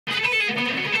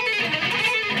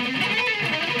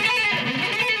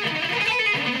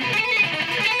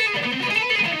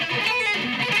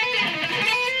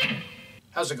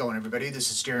How's it going, everybody? This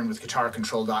is Darrin with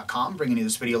GuitarControl.com bringing you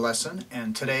this video lesson,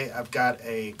 and today I've got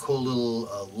a cool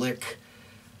little lick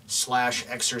slash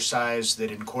exercise that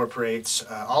incorporates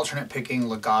alternate picking,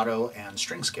 legato, and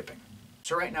string skipping.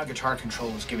 So right now Guitar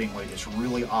Control is giving away this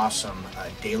really awesome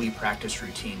daily practice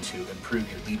routine to improve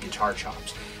your lead guitar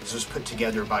chops. This was put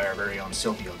together by our very own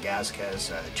Silvio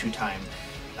Gazquez, a two-time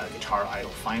Guitar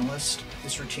Idol finalist.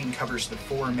 This routine covers the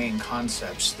four main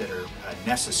concepts that are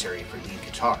necessary for lead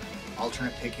guitar: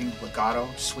 alternate picking, legato,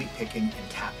 sweep picking, and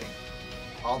tapping.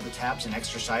 All the tabs and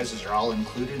exercises are all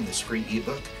included in this free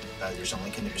ebook. There's a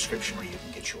link in the description where you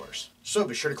can get yours. So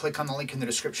be sure to click on the link in the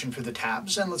description for the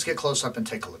tabs, and let's get close up and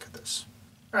take a look at this.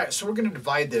 Alright, so we're going to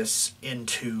divide this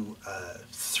into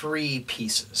three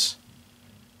pieces.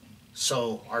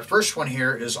 So our first one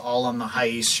here is all on the high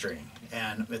E string,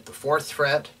 and at the 4th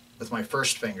fret with my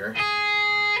first finger,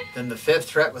 then the 5th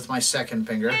fret with my second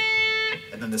finger,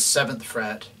 and then the 7th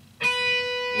fret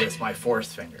with my 4th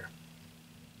finger.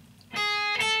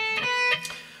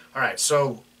 Alright,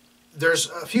 so there's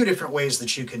a few different ways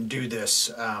that you can do this,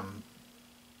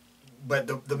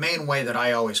 but the main way that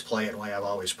I always play it, and the way I've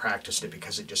always practiced it,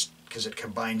 because it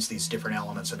combines these different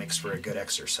elements and makes for a good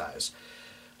exercise,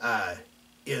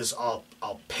 is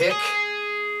I'll pick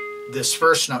this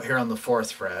first note here on the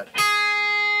 4th fret,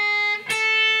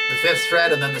 the 5th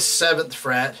fret, and then the 7th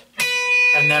fret,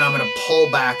 and then I'm going to pull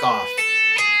back off.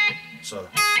 So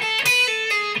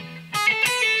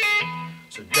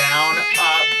down,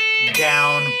 up,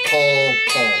 down, pull,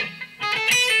 pull.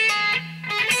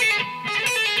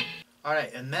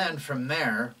 Alright, and then from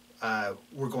there,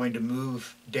 we're going to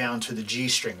move down to the G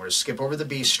string. We're going to skip over the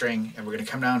B string, and we're going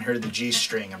to come down here to the G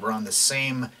string, and we're on the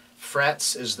same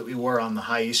frets as that we were on the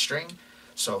high E string.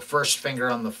 So first finger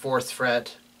on the 4th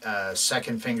fret,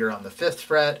 second finger on the 5th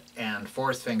fret, and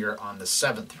 4th finger on the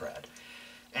 7th fret.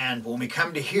 And when we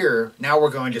come to here, now we're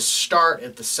going to start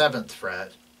at the 7th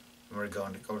fret. We're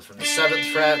going to go from the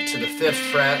 7th fret to the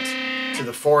 5th fret to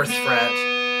the 4th fret,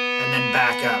 and then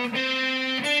back up.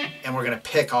 And we're going to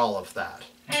pick all of that.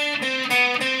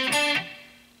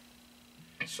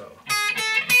 So.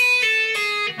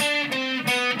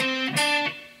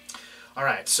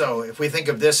 Alright, so if we think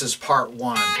of this as part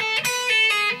 1,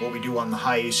 what we do on the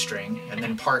high E string, and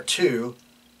then part 2,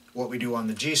 what we do on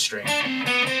the G string,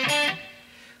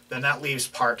 then that leaves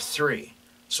part 3.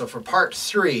 So for part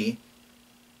 3,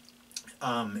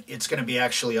 it's going to be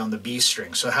actually on the B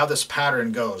string. So how this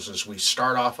pattern goes is we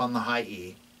start off on the high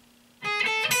E,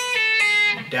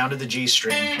 down to the G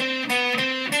string,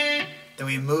 then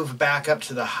we move back up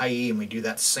to the high E and we do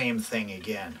that same thing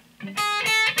again.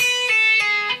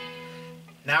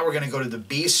 Now we're going to go to the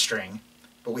B string,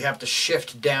 but we have to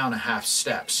shift down a half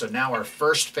step. So now our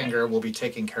first finger will be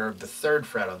taking care of the 3rd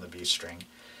fret on the B string,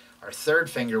 our 3rd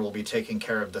finger will be taking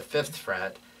care of the 5th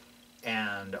fret,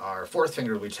 and our 4th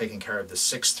finger will be taking care of the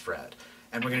 6th fret.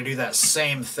 And we're going to do that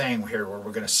same thing here, where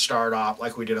we're going to start off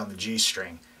like we did on the G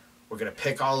string. We're going to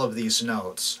pick all of these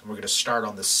notes, and we're going to start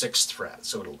on the 6th fret.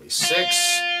 So it'll be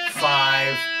 6,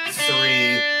 5,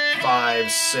 3, 5,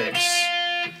 6.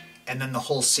 And then the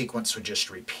whole sequence would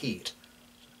just repeat.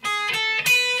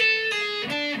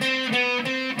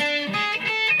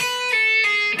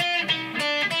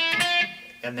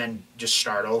 And then just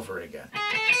start over again.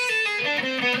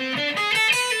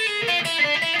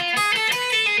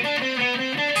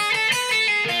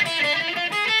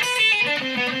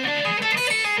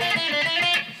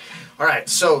 Alright,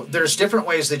 so there's different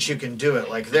ways that you can do it.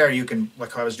 Like there, you can,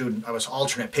 like I was doing, I was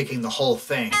alternate picking the whole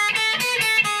thing.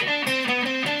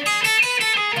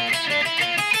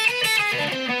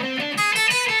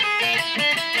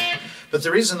 But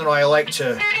the reason that I like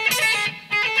to,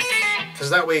 because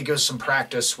that way it gives some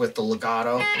practice with the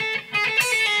legato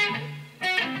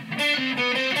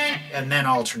and then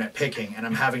alternate picking, and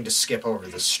I'm having to skip over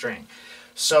the string.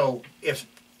 So if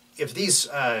these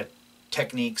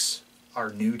techniques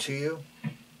are new to you,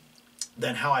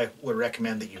 then how I would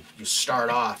recommend that you start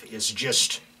off is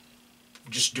just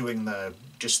doing the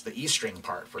E string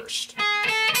part first.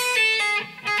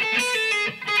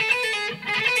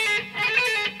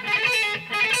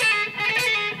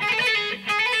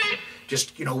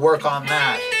 Just, work on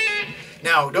that.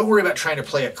 Now, don't worry about trying to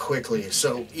play it quickly.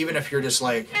 So even if you're just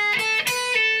like,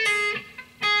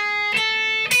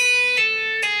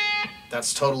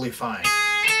 that's totally fine.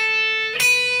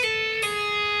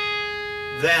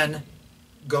 Then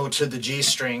go to the G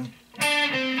string,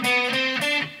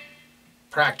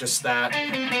 practice that,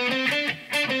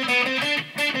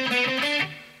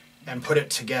 and put it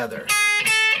together.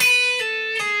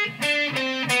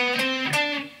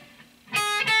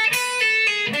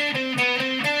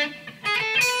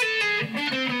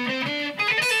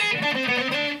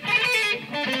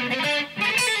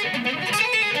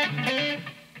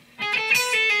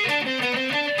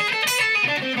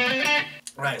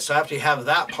 Alright, so after you have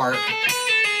that part,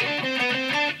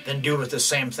 then do with the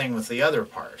same thing with the other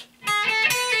part.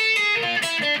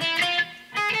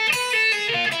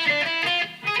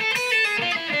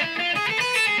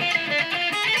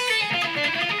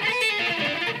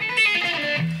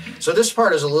 So this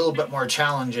part is a little bit more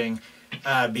challenging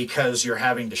because you're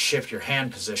having to shift your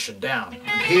hand position down.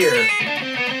 And here,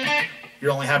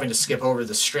 you're only having to skip over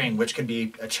the string, which can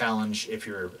be a challenge if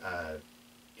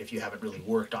you haven't really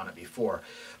worked on it before.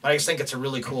 But I just think it's a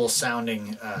really cool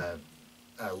sounding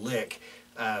lick.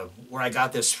 Where I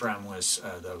got this from was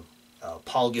the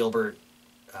Paul Gilbert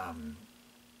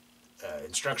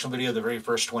instructional video, the very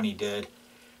first one he did.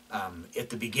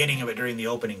 At the beginning of it, during the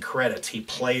opening credits, he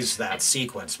plays that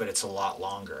sequence, but it's a lot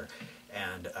longer.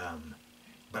 And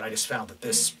but I just found that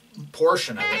this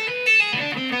portion of it,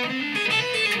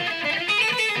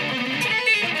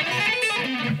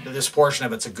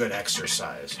 it's a good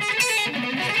exercise.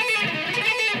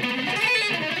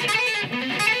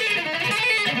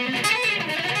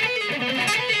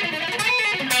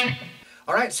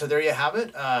 All right, so there you have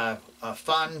it. A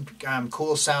fun,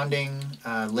 cool sounding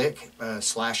lick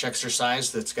slash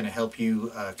exercise that's going to help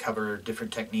you cover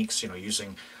different techniques.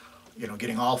 Using,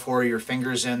 getting all four of your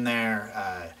fingers in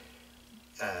there.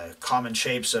 Common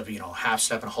shapes of half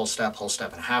step and a whole step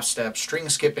and a half step. String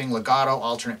skipping, legato,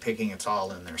 alternate picking. It's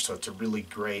all in there. So it's a really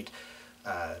great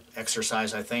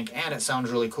exercise, I think, and it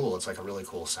sounds really cool. It's like a really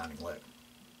cool sounding lick.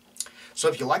 So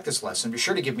if you like this lesson, be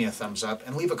sure to give me a thumbs up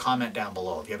and leave a comment down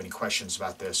below if you have any questions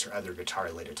about this or other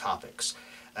guitar-related topics.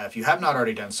 If you have not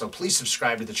already done so, please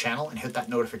subscribe to the channel and hit that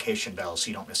notification bell so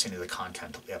you don't miss any of the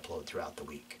content that we upload throughout the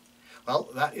week. Well,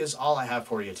 that is all I have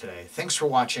for you today. Thanks for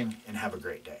watching and have a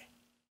great day.